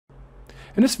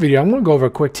In this video, I'm going to go over a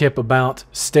quick tip about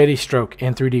Steady Stroke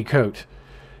and 3D Coat.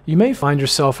 You may find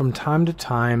yourself from time to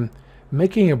time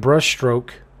making a brush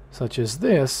stroke such as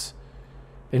this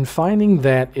and finding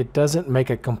that it doesn't make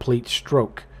a complete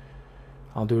stroke.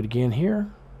 I'll do it again here.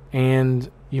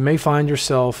 And you may find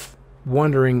yourself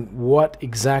wondering, what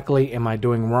exactly am I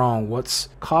doing wrong? What's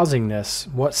causing this?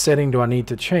 What setting do I need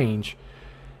to change?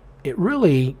 It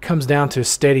really comes down to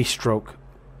Steady Stroke.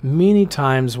 Many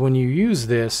times when you use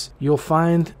this, you'll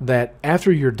find that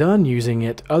after you're done using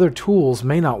it, other tools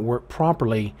may not work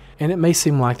properly, and it may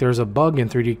seem like there's a bug in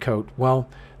 3D Coat. Well,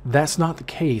 that's not the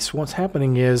case. What's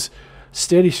happening is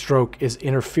Steady Stroke is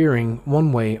interfering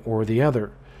one way or the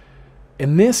other.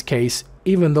 In this case,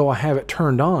 even though I have it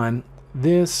turned on,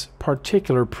 this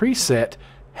particular preset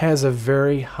has a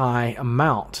very high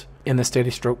amount in the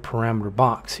Steady Stroke parameter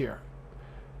box here.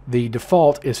 The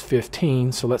default is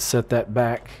 15, so let's set that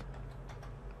back.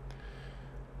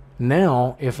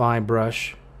 Now, if I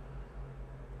brush,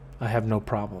 I have no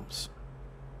problems.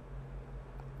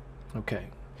 Okay,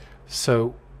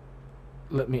 so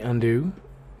let me undo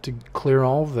to clear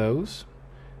all of those.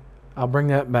 I'll bring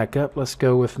that back up. Let's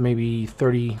go with maybe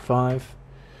 35.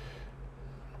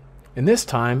 And this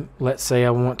time, let's say I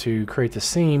want to create the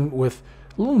seam with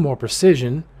a little more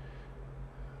precision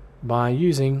by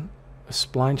using a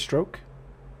spline stroke.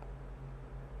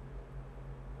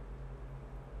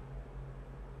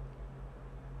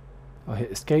 I'll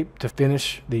hit escape to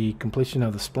finish the completion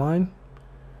of the spline.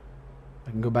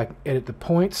 I can go back and edit the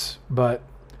points, but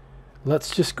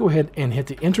let's just go ahead and hit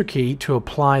the enter key to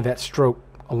apply that stroke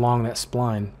along that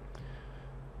spline.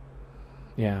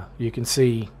 Yeah, you can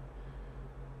see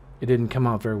it didn't come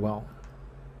out very well.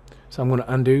 So I'm going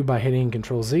to undo by hitting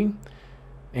Control Z.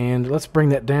 And let's bring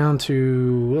that down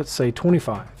to, let's say,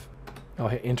 25. I'll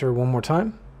hit enter one more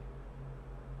time.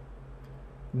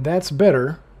 That's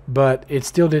better, but it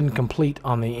still didn't complete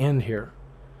on the end here.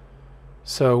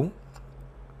 So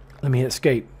let me hit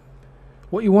escape.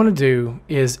 What you want to do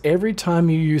is every time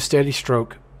you use Steady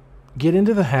Stroke, get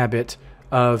into the habit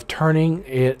of turning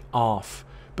it off,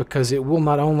 because it will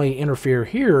not only interfere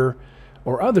here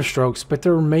or other strokes, but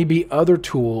there may be other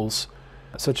tools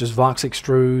such as Vox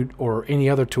Extrude or any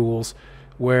other tools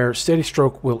where Steady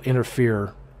Stroke will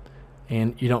interfere,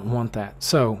 and you don't want that.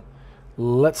 So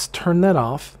let's turn that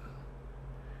off,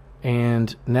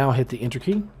 and now hit the enter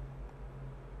key.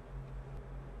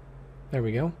 There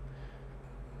we go.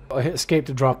 I'll hit escape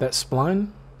to drop that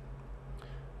spline.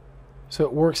 So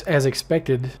it works as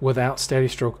expected without Steady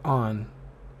Stroke on.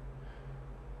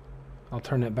 I'll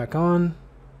turn that back on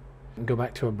and go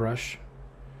back to a brush.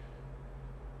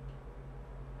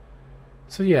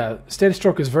 So yeah, Steady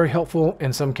Stroke is very helpful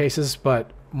in some cases,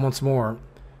 but once more,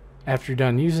 after you're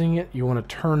done using it, you want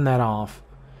to turn that off.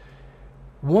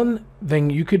 One thing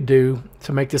you could do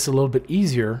to make this a little bit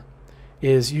easier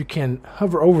is you can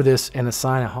hover over this and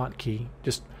assign a hotkey.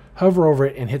 Just hover over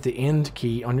it and hit the end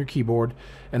key on your keyboard,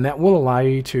 and that will allow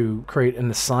you to create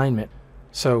an assignment.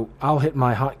 So I'll hit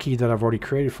my hotkey that I've already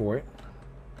created for it.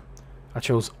 I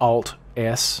chose Alt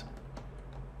S,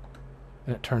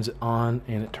 and it turns it on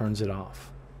and it turns it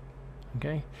off.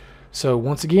 Okay, so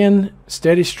once again,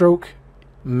 Steady Stroke,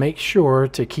 make sure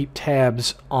to keep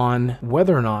tabs on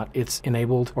whether or not it's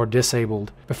enabled or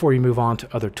disabled before you move on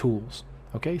to other tools.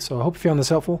 Okay, so I hope you found this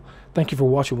helpful. Thank you for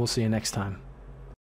watching. We'll see you next time.